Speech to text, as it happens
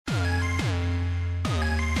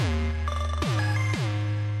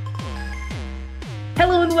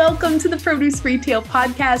welcome to the Produce Retail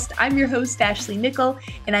Podcast. I'm your host, Ashley Nickel,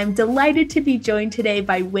 and I'm delighted to be joined today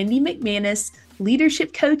by Wendy McManus,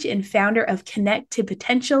 leadership coach and founder of Connect to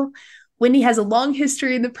Potential. Wendy has a long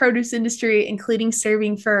history in the produce industry, including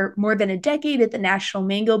serving for more than a decade at the National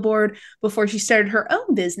Mango Board before she started her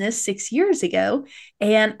own business 6 years ago.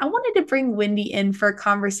 And I wanted to bring Wendy in for a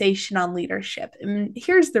conversation on leadership. And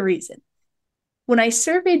here's the reason. When I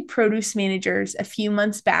surveyed produce managers a few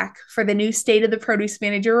months back for the new State of the Produce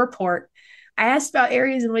Manager report, I asked about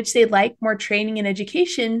areas in which they'd like more training and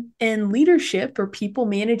education, and leadership or people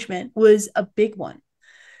management was a big one.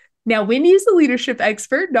 Now, Wendy is a leadership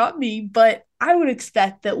expert, not me, but I would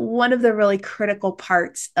expect that one of the really critical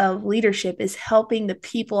parts of leadership is helping the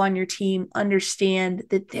people on your team understand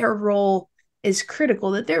that their role is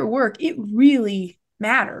critical, that their work, it really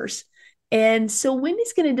matters. And so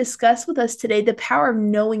Wendy's going to discuss with us today the power of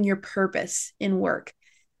knowing your purpose in work.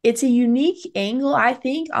 It's a unique angle, I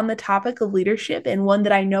think, on the topic of leadership, and one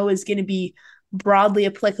that I know is going to be broadly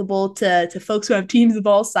applicable to folks who have teams of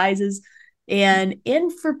all sizes and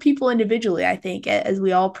for people individually, I think, as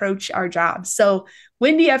we all approach our jobs. So,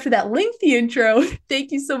 Wendy, after that lengthy intro,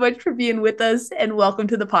 thank you so much for being with us and welcome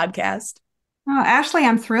to the podcast. Oh, Ashley,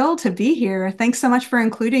 I'm thrilled to be here. Thanks so much for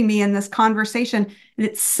including me in this conversation.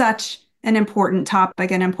 It's such an important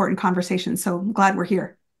topic, an important conversation. So I'm glad we're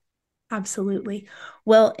here. Absolutely.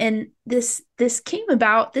 Well, and this came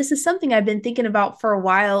about, this is something I've been thinking about for a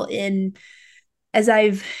while in as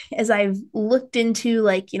I've looked into,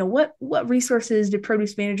 like, what resources do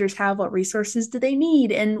produce managers have? What resources do they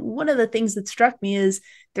need? And one of the things that struck me is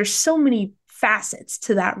there's so many facets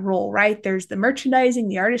to that role, right? There's the merchandising,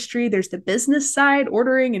 the artistry, there's the business side,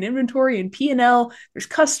 ordering and inventory and P&L, there's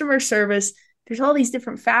customer service, there's all these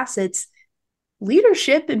different facets.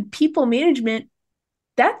 Leadership and people management,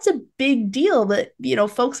 that's a big deal that,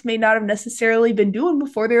 folks may not have necessarily been doing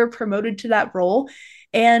before they were promoted to that role.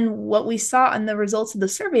 And what we saw in the results of the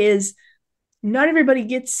survey is not everybody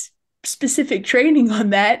gets specific training on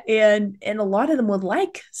that. And a lot of them would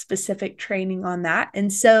like specific training on that.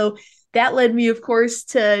 And so that led me, of course,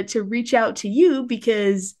 to reach out to you,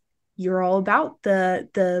 because you're all about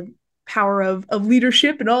the power of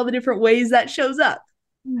leadership and all the different ways that shows up.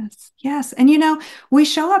 Yes, yes. And we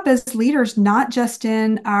show up as leaders not just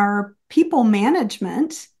in our people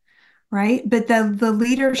management, right? But the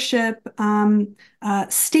leadership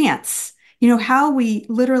stance, how we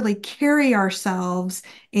literally carry ourselves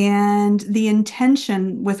and the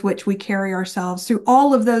intention with which we carry ourselves through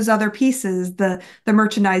all of those other pieces, the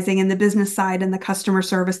merchandising and the business side and the customer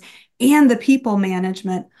service and the people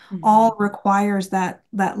management, all requires that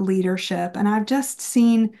leadership. And I've just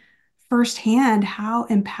seen firsthand how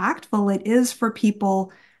impactful it is for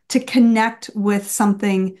people to connect with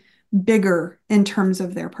something bigger in terms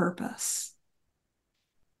of their purpose.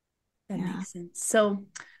 That makes sense. So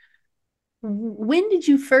when did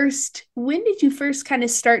you first kind of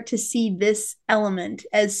start to see this element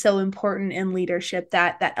as so important in leadership,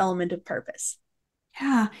 that element of purpose?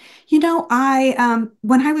 Yeah. I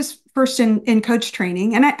when I was first in coach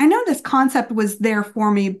training, and I know this concept was there for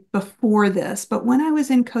me before this, but when I was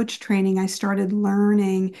in coach training, I started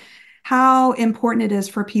learning how important it is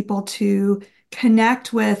for people to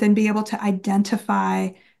connect with and be able to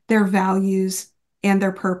identify their values and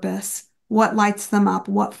their purpose, what lights them up,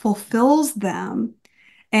 what fulfills them.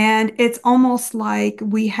 And it's almost like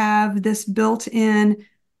we have this built-in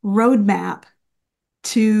roadmap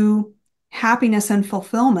to happiness and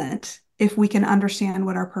fulfillment if we can understand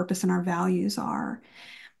what our purpose and our values are.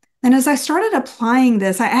 And as I started applying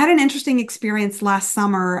this, I had an interesting experience last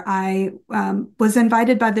summer. I was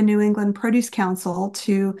invited by the New England Produce Council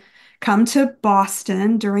to come to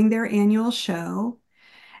Boston during their annual show.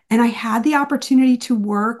 And I had the opportunity to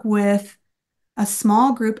work with a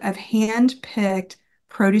small group of hand-picked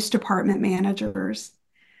produce department managers.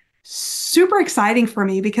 Super exciting for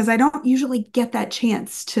me because I don't usually get that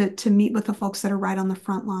chance to meet with the folks that are right on the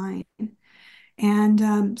front line.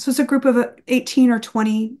 And so it's a group of 18 or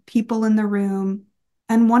 20 people in the room.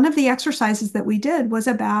 And one of the exercises that we did was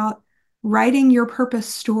about writing your purpose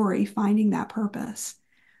story, finding that purpose.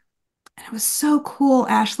 And it was so cool,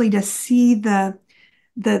 Ashley, to see the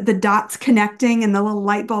dots connecting and the little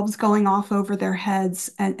light bulbs going off over their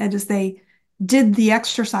heads. And as they did the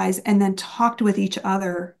exercise and then talked with each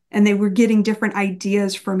other, and they were getting different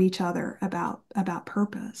ideas from each other about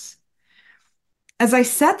purpose. As I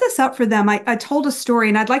set this up for them, I told a story,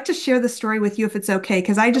 and I'd like to share the story with you if it's okay,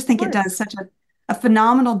 because I just think it does such a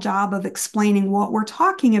phenomenal job of explaining what we're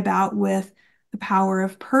talking about with the power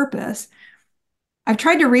of purpose. I've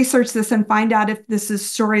tried to research this and find out if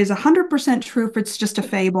story is 100% true, if it's just a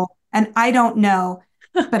fable, and I don't know.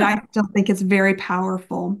 but I still think it's very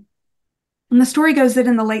powerful. And the story goes that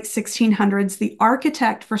in the late 1600s, the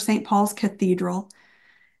architect for St. Paul's Cathedral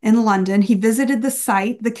in London, he visited the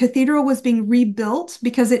site. The cathedral was being rebuilt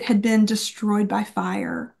because it had been destroyed by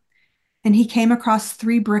fire. And he came across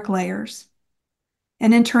three bricklayers.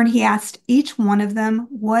 And in turn, he asked each one of them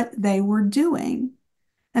what they were doing.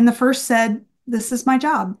 And the first said, "This is my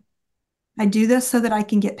job. I do this so that I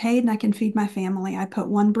can get paid and I can feed my family. I put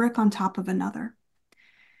one brick on top of another."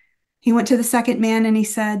 He went to the second man and he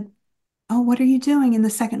said, "Oh, what are you doing?" And the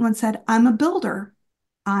second one said, "I'm a builder.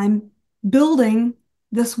 I'm building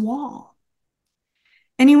this wall."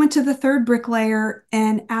 And he went to the third bricklayer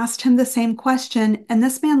and asked him the same question. And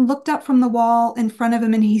this man looked up from the wall in front of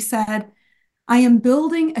him and he said, "I am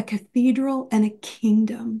building a cathedral and a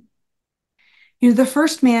kingdom." The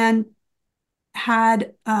first man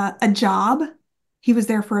had a job. He was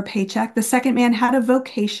there for a paycheck. The second man had a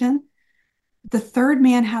vocation. The third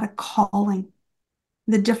man had a calling.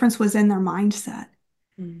 The difference was in their mindset.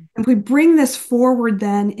 Mm. If we bring this forward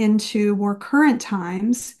then into more current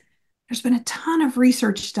times, there's been a ton of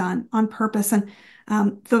research done on purpose. And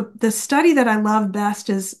the study that I love best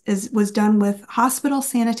was done with hospital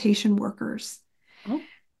sanitation workers. Oh.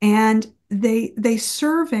 And they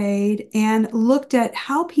surveyed and looked at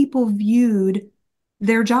how people viewed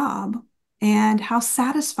their job and how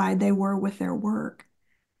satisfied they were with their work.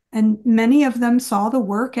 And many of them saw the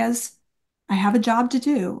work as, I have a job to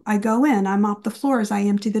do. I go in, I mop the floors, I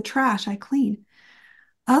empty the trash, I clean.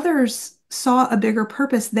 Others saw a bigger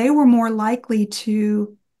purpose. They were more likely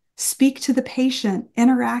to speak to the patient,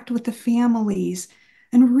 interact with the families,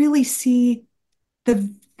 and really see the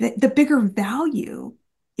bigger value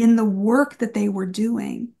in the work that they were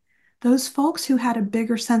doing. Those folks who had a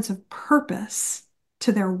bigger sense of purpose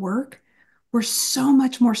to their work were so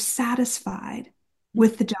much more satisfied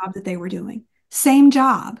with the job that they were doing. Same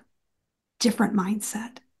job, different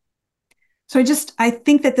mindset. So I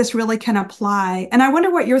think that this really can apply. And I wonder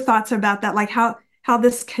what your thoughts are about that, like how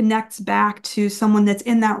this connects back to someone that's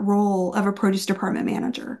in that role of a produce department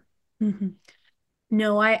manager. Mm-hmm.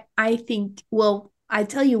 No, I think, well, I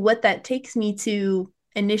tell you what that takes me to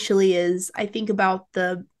initially is I think about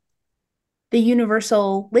the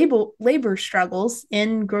universal labor struggles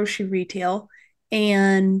in grocery retail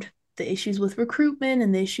and the issues with recruitment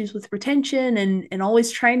and the issues with retention and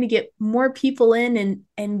always trying to get more people in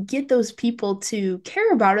and get those people to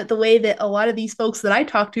care about it the way that a lot of these folks that I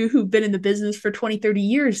talk to who've been in the business for 20, 30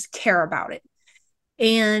 years care about it.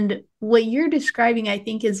 And what you're describing, I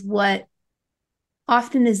think, is what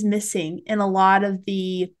often is missing in a lot of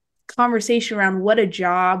the conversation around what a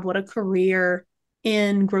job, what a career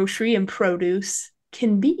in grocery and produce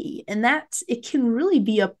can be. And that's, it can really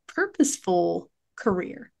be a purposeful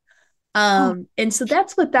career. Oh, And so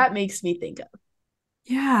that's what that makes me think of.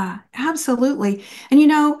 yeah, absolutely. And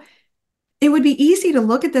it would be easy to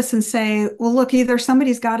look at this and say, well, look, either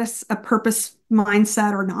somebody's got a purpose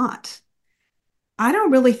mindset or not. I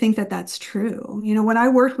don't really think that that's true. When I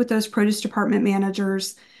worked with those produce department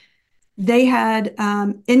managers, they had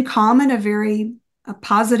in common a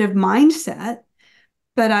positive mindset,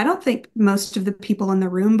 but I don't think most of the people in the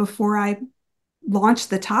room before I launched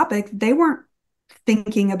the topic, they weren't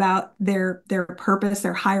thinking about their purpose,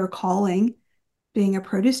 their higher calling, being a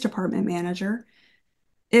produce department manager.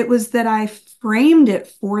 It was that I framed it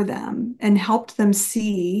for them and helped them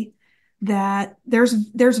see that there's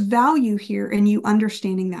value here in you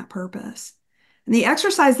understanding that purpose. And the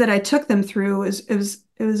exercise that I took them through it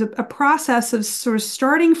was a process of sort of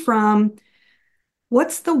starting from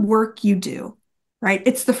what's the work you do, right?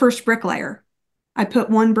 It's the first bricklayer. I put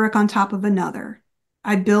one brick on top of another.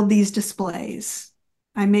 I build these displays.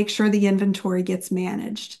 I make sure the inventory gets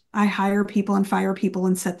managed. I hire people and fire people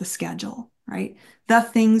and set the schedule, right? The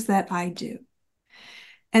things that I do.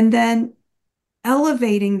 And then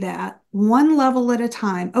elevating that one level at a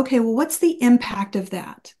time. Okay, well, what's the impact of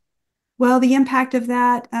that? Well, the impact of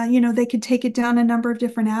that, they could take it down a number of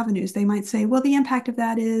different avenues. They might say, well, the impact of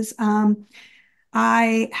that is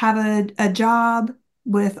I have a job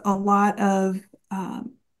with a lot of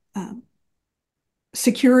um, um,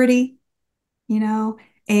 security, you know,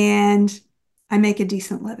 and I make a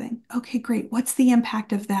decent living. Okay, great. What's the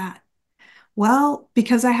impact of that? Well,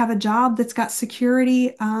 because I have a job that's got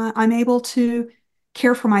security, I'm able to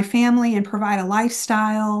care for my family and provide a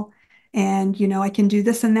lifestyle. And, I can do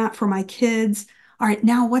this and that for my kids. All right,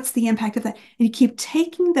 now what's the impact of that? And you keep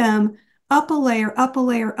taking them up a layer, up a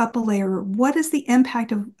layer, up a layer. What is the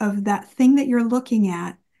impact of that thing that you're looking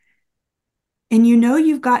at? And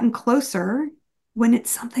you've gotten closer when it's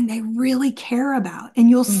something they really care about. And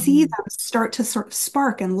you'll see Mhm. them start to sort of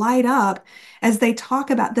spark and light up as they talk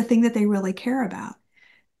about the thing that they really care about.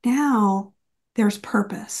 Now there's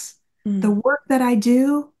purpose. The Mm. work that I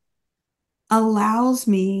do allows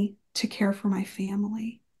me to care for my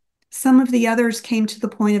family. Some of the others came to the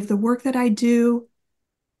point of the work that I do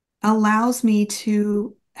allows me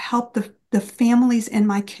to help the families in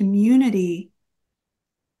my community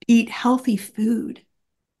eat healthy food.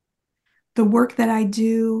 The work that I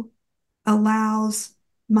do allows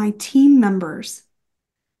my team members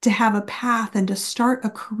to have a path and to start a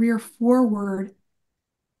career forward.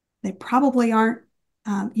 They probably aren't,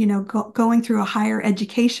 going through a higher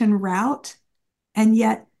education route. And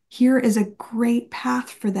yet, here is a great path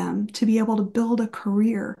for them to be able to build a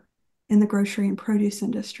career in the grocery and produce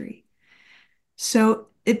industry. So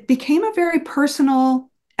it became a very personal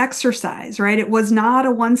exercise, right? It was not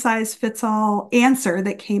a one size fits all answer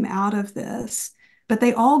that came out of this, but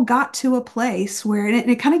they all got to a place where, and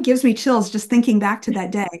it kind of gives me chills just thinking back to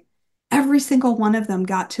that day. Every single one of them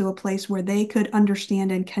got to a place where they could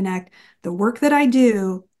understand and connect the work that I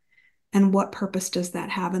do and what purpose does that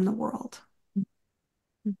have in the world.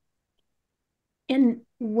 And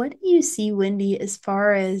what do you see, Wendy, as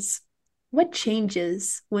far as what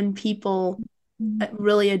changes when people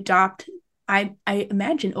really adopt? I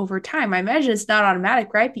imagine over time, I imagine it's not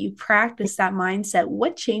automatic, right? But you practice that mindset.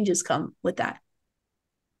 What changes come with that?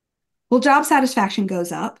 Well, job satisfaction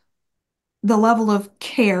goes up. The level of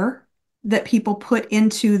care that people put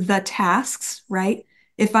into the tasks, right?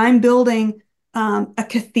 If I'm building a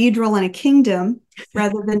cathedral and a kingdom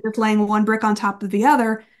rather than just laying one brick on top of the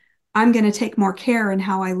other, I'm going to take more care in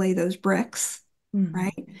how I lay those bricks, Mhm.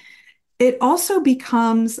 right? It also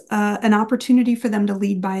becomes an opportunity for them to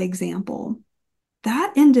lead by example.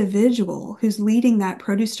 That individual who's leading that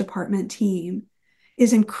produce department team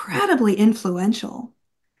is incredibly influential.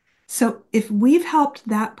 So if we've helped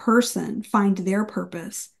that person find their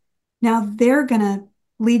purpose, now they're going to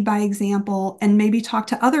lead by example and maybe talk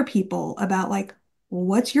to other people about like, well,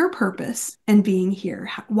 what's your purpose in being here?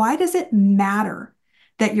 Why does it matter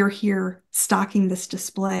that you're here stocking this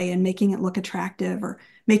display and making it look attractive or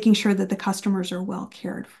making sure that the customers are well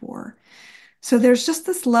cared for? So there's just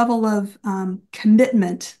this level of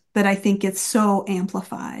commitment that I think gets so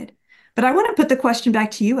amplified. But I want to put the question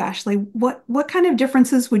back to you, Ashley. What kind of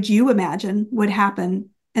differences would you imagine would happen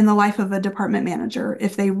in the life of a department manager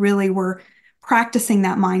if they really were practicing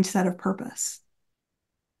that mindset of purpose?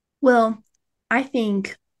 Well, I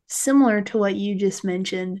think similar to what you just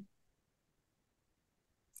mentioned,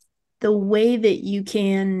 the way that you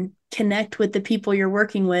can connect with the people you're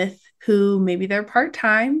working with who maybe they're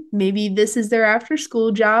part-time, maybe this is their after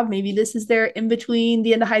school job, maybe this is their in between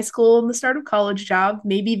the end of high school and the start of college job,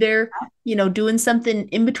 maybe they're, doing something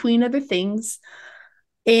in between other things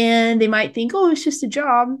and they might think, "Oh, it's just a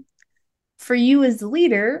job." For you as the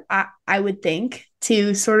leader, I would think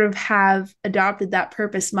to sort of have adopted that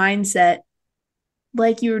purpose mindset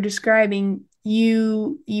like you were describing,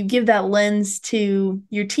 you give that lens to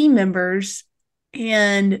your team members,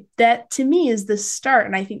 and that to me is the start.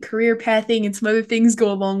 And I think career pathing and some other things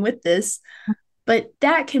go along with this, but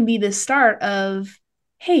that can be the start of,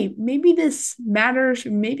 hey, maybe this matters.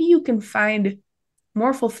 Maybe you can find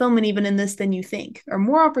more fulfillment even in this than you think, or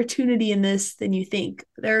more opportunity in this than you think.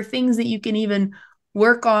 There are things that you can even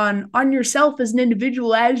work on yourself as an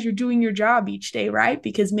individual as you're doing your job each day, right?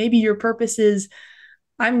 Because maybe your purpose is,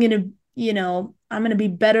 I'm going to, I'm going to be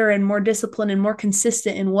better and more disciplined and more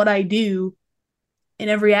consistent in what I do in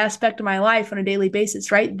every aspect of my life on a daily basis,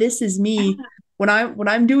 right? This is me when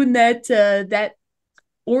I'm doing that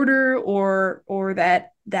order or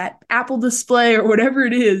that Apple display or whatever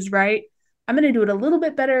it is, right? I'm going to do it a little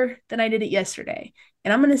bit better than I did it yesterday.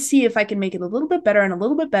 And I'm going to see if I can make it a little bit better and a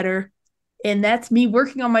little bit better. And that's me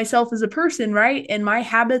working on myself as a person, right? And my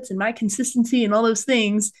habits and my consistency and all those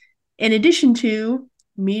things, in addition to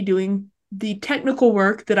me doing the technical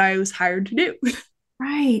work that I was hired to do.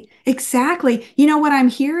 Right, exactly. You know what I'm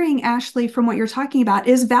hearing, Ashley, from what you're talking about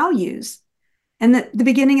is values. And the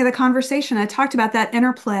beginning of the conversation, I talked about that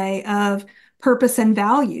interplay of purpose and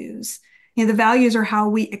values. The values are how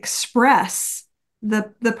we express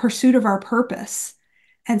the pursuit of our purpose.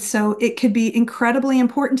 And so it could be incredibly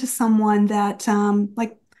important to someone that,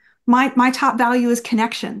 like, my top value is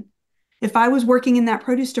connection. If I was working in that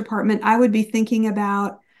produce department, I would be thinking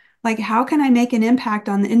about, like, how can I make an impact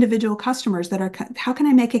on the individual customers how can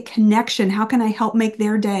I make a connection? How can I help make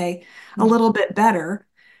their day a little bit better?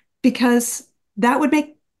 Because that would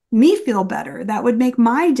make me feel better. That would make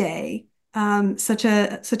my day such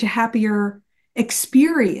a happier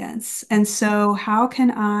experience. And so, how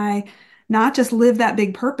can I not just live that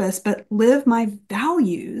big purpose, but live my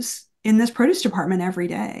values in this produce department every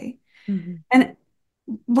day. Mhm. And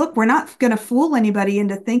look, we're not going to fool anybody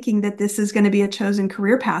into thinking that this is going to be a chosen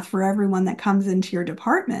career path for everyone that comes into your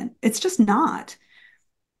department. It's just not.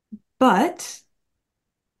 But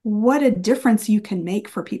what a difference you can make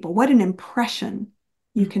for people, what an impression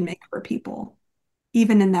you can make for people,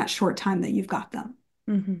 even in that short time that you've got them.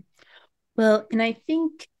 Mhm. Well, and I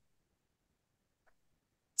think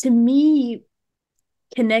to me,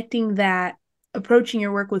 connecting that, approaching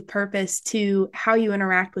your work with purpose to how you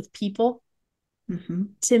interact with people, Mm-hmm.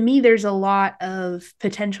 to me, there's a lot of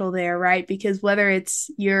potential there, right? Because whether it's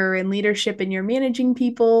you're in leadership and you're managing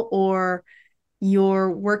people, or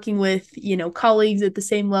you're working with, colleagues at the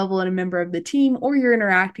same level and a member of the team, or you're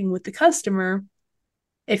interacting with the customer,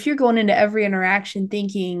 if you're going into every interaction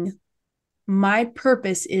thinking, my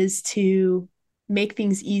purpose is to make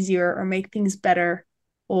things easier or make things better,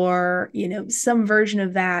 or some version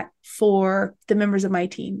of that for the members of my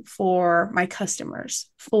team, for my customers,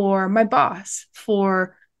 for my boss,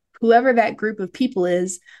 for whoever that group of people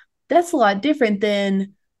is, that's a lot different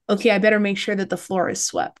than, okay, I better make sure that the floor is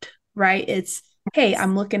swept, right? It's, hey,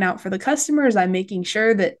 I'm looking out for the customers. I'm making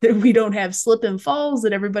sure that we don't have slip and falls,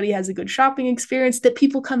 that everybody has a good shopping experience, that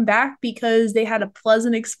people come back because they had a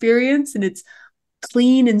pleasant experience and it's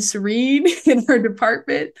clean and serene in our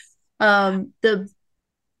department.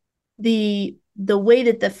 The way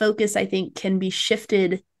that the focus, I think, can be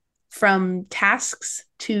shifted from tasks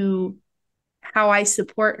to how I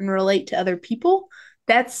support and relate to other people.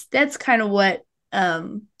 That's kind of what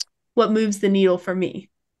moves the needle for me.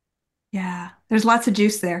 Yeah, there's lots of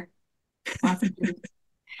juice there. Lots of juice.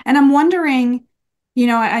 And I'm wondering,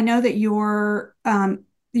 I know that your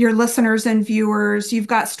listeners and viewers, you've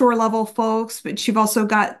got store level folks, but you've also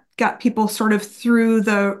got people sort of through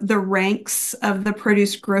the ranks of the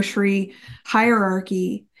produce grocery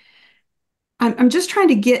hierarchy. I'm just trying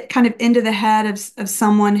to get kind of into the head of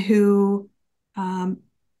someone who um,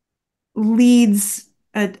 leads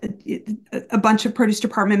a bunch of produce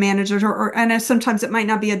department managers, or I know sometimes it might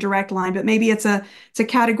not be a direct line, but maybe it's a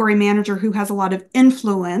category manager who has a lot of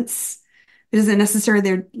influence. It isn't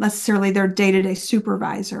necessarily their day-to-day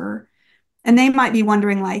supervisor. And they might be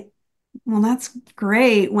wondering, like, well, that's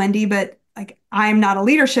great, Wendy, but like I'm not a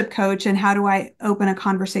leadership coach, and how do I open a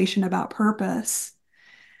conversation about purpose?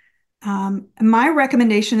 My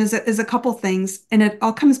recommendation is a couple things, and it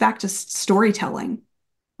all comes back to storytelling,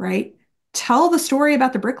 right? Tell the story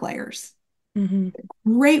about the bricklayers. Mm-hmm.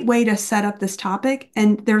 Great way to set up this topic.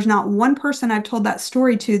 And there's not one person I've told that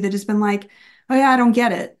story to that has been like, oh, yeah, I don't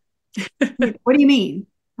get it. What do you mean?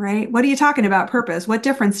 Right? What are you talking about? Purpose? What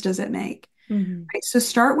difference does it make? Mm-hmm. Right? So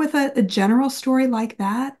start with a general story like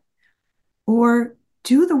that, or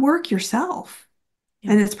do the work yourself.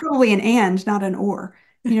 Yeah. And it's probably an and, not an or.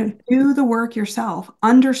 Do the work yourself.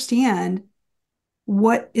 Understand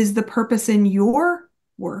what is the purpose in your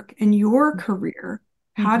work and your career.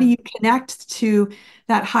 How do Mm-hmm. you connect to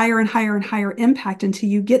that higher and higher and higher impact until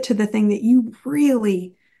you get to the thing that you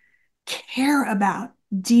really care about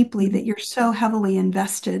deeply, Mm-hmm. that you're so heavily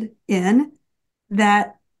invested in,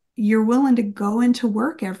 that you're willing to go into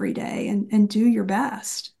work every day and do your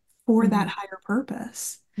best for that Mm-hmm. higher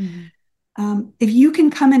purpose. Mm-hmm. If you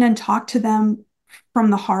can come in and talk to them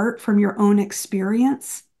from the heart, from your own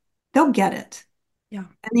experience, they'll get it. Yeah.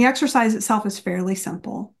 And the exercise itself is fairly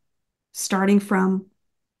simple, starting from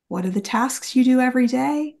what are the tasks you do every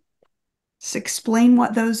day? Just explain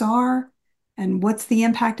what those are and what's the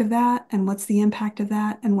impact of that, and what's the impact of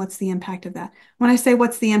that, and what's the impact of that. When I say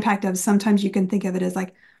what's the impact of, sometimes you can think of it as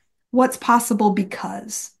like, what's possible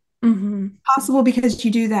because? Mm-hmm. Possible because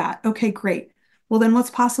you do that. Okay, great. Well, then what's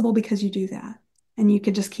possible because you do that? And you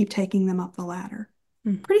could just keep taking them up the ladder.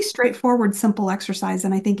 Mm-hmm. Pretty straightforward, simple exercise.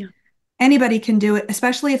 And I think Yeah. anybody can do it,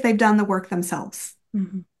 especially if they've done the work themselves.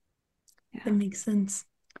 Mm-hmm. That Yeah. makes sense.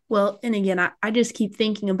 Well, and again, I just keep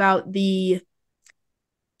thinking about the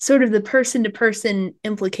sort of the person to person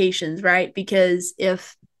implications, right? Because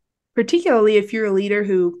particularly if you're a leader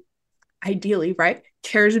who ideally, right,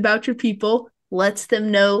 cares about your people, lets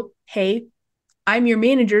them know, hey, I'm your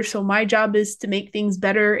manager, so my job is to make things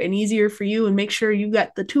better and easier for you and make sure you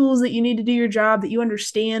got the tools that you need to do your job, that you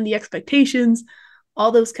understand the expectations,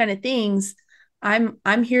 all those kind of things.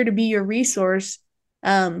 I'm here to be your resource.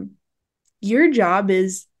 Um, your job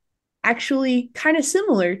is actually kind of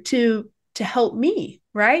similar to help me,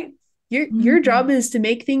 right? Your job Mhm. is to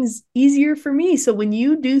make things easier for me. So when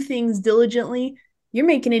you do things diligently, you're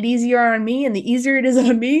making it easier on me, and the easier it is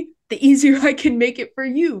on me, the easier I can make it for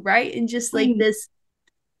you, right? And just like Right. this,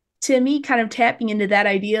 to me, kind of tapping into that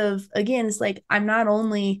idea of, again, it's like I'm not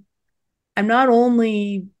only I'm not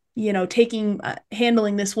only,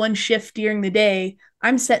 handling this one shift during the day,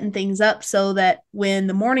 I'm setting things up so that when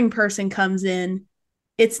the morning person comes in,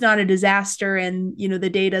 it's not a disaster and, the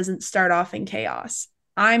day doesn't start off in chaos.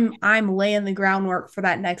 I'm laying the groundwork for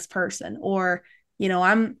that next person, or,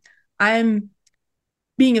 I'm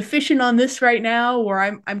being efficient on this right now, or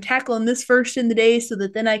I'm tackling this first in the day so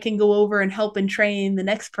that then I can go over and help and train the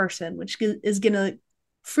next person, which is going to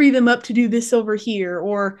free them up to do this over here.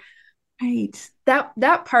 Or Right.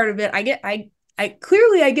 that part of it, I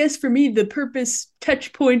clearly, I guess for me, the purpose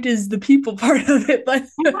touch point is the people part of it, but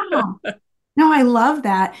Wow. No, I love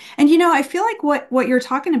that. And I feel like what you're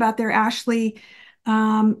talking about there, Ashley,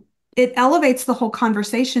 um, it elevates the whole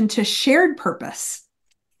conversation to shared purpose,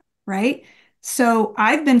 right? So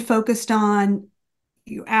I've been focused on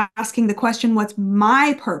you asking the question, what's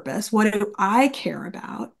my purpose? What do I care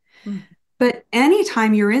about? But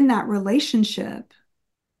anytime you're in that relationship,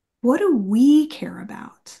 what do we care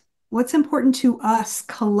about? What's important to us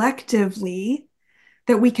collectively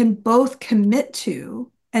that we can both commit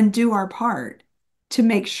to and do our part to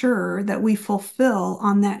make sure that we fulfill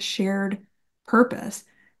on that shared purpose?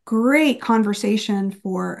 Great conversation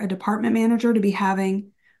for a department manager to be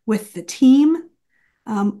having with the team,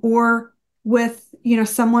 or with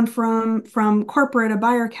someone from corporate, a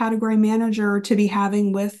buyer category manager, to be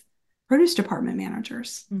having with produce department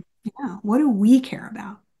managers. Yeah, what do we care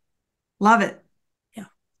about? Love it. yeah.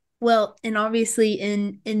 Well, and obviously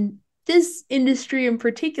in this industry in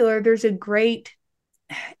particular, there's a great,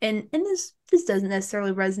 and this doesn't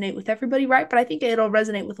necessarily resonate with everybody, right? But I think it'll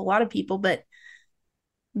resonate with a lot of people. But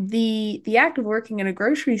the act of working in a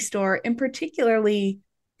grocery store, and particularly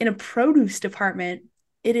in a produce department,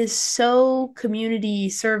 it is so community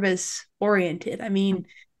service oriented. I mean,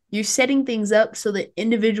 you're setting things up so that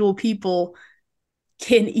individual people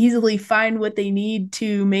can easily find what they need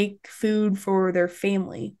to make food for their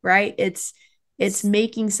family, right? It's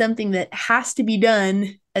making something that has to be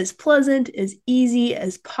done as pleasant, as easy,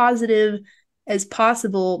 as positive as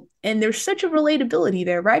possible. And there's such a relatability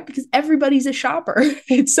there, right? Because everybody's a shopper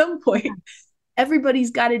at some point. Everybody's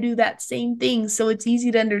got to do that same thing. So it's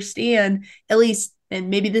easy to understand, at least, and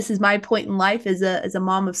maybe this is my point in life as a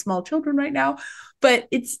mom of small children right now, but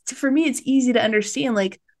it's for me, it's easy to understand,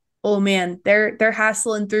 like, oh man, they're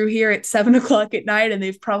hassling through here at 7 o'clock at night and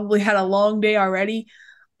they've probably had a long day already.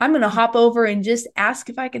 I'm gonna hop over and just ask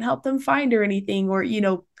if I can help them find or anything, or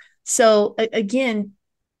so again,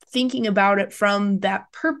 thinking about it from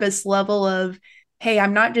that purpose level of, hey,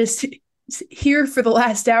 I'm not just here for the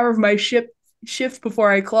last hour of my shift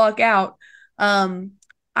before I clock out. Um,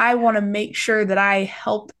 I want to make sure that I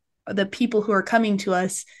help the people who are coming to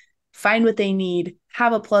us find what they need,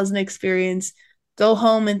 have a pleasant experience, go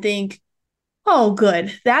home and think, oh,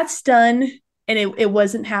 good, that's done. And it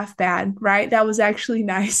wasn't half bad, right? That was actually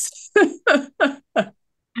nice.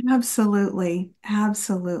 Absolutely.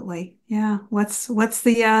 Absolutely. Yeah. What's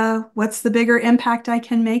the bigger impact I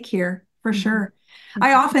can make here, for Mhm. sure.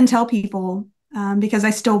 I often tell people, because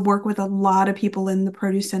I still work with a lot of people in the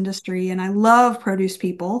produce industry and I love produce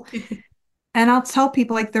people. And I'll tell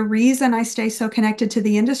people, like, the reason I stay so connected to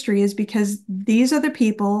the industry is because these are the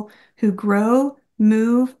people who grow,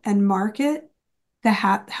 move, and market the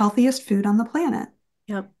healthiest food on the planet.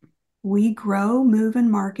 Yep. We grow, move,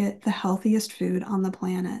 and market the healthiest food on the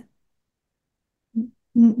planet.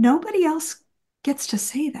 Nobody else gets to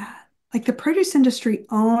say that. Like, the produce industry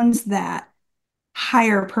owns that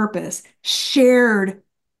higher purpose, shared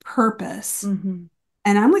purpose. Mm-hmm.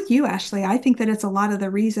 And I'm with you, Ashley. I think that it's a lot of the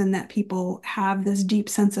reason that people have this deep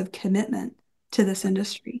sense of commitment to this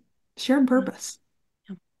industry. Shared Yeah. purpose.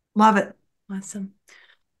 Yep. Love it. Awesome.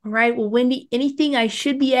 All right. Well, Wendy, anything I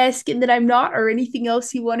should be asking that I'm not, or anything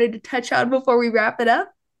else you wanted to touch on before we wrap it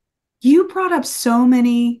up? You brought up so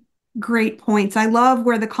many great points. I love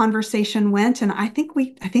where the conversation went, and I think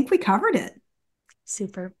we covered it.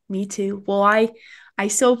 Super. Me too. Well, I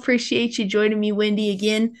so appreciate you joining me, Wendy,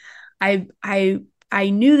 again. I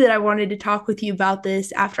knew that I wanted to talk with you about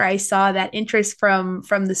this after I saw that interest from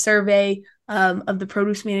the survey, of the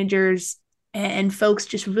produce managers and folks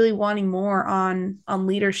just really wanting more on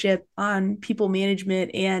leadership, on people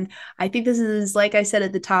management. And I think this is, like I said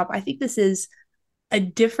at the top, I think this is a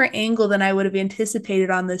different angle than I would have anticipated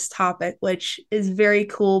on this topic, which is very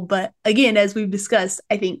cool. But again, as we've discussed,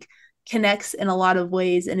 I think connects in a lot of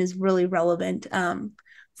ways and is really relevant,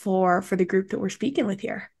 for the group that we're speaking with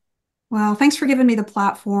here. Well, thanks for giving me the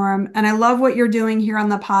platform. And I love what you're doing here on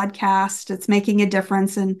the podcast. It's making a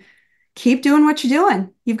difference, and keep doing what you're doing.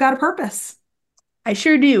 You've got a purpose. I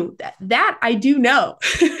sure do. That I do know.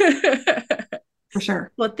 For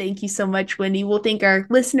sure. Well, thank you so much, Wendy. We'll thank our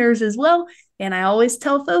listeners as well. And I always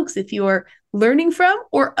tell folks, if you are learning from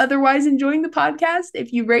or otherwise enjoying the podcast,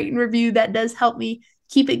 if you rate and review, that does help me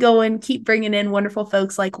keep it going, keep bringing in wonderful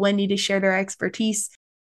folks like Wendy to share their expertise.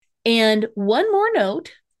 And one more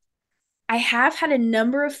note, I have had a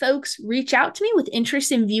number of folks reach out to me with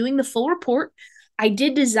interest in viewing the full report. I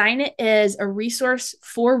did design it as a resource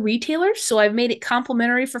for retailers, so I've made it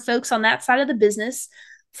complimentary for folks on that side of the business.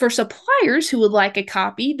 For suppliers who would like a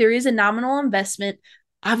copy, there is a nominal investment.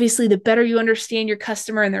 Obviously, the better you understand your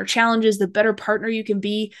customer and their challenges, the better partner you can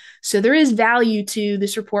be. So there is value to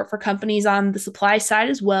this report for companies on the supply side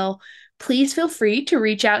as well. Please feel free to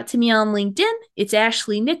reach out to me on LinkedIn. It's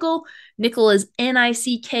Ashley Nickel. Nickel is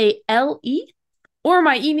Nickle. Or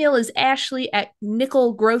my email is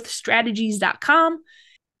ashley@nickelgrowthstrategies.com.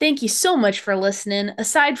 Thank you so much for listening.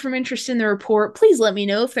 Aside from interest in the report, please let me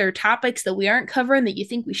know if there are topics that we aren't covering that you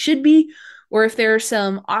think we should be, or if there are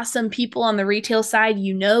some awesome people on the retail side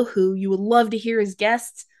you know who you would love to hear as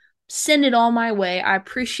guests. Send it all my way. I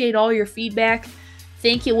appreciate all your feedback.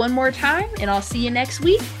 Thank you one more time, and I'll see you next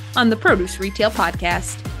week on the Produce Retail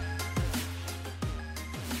Podcast.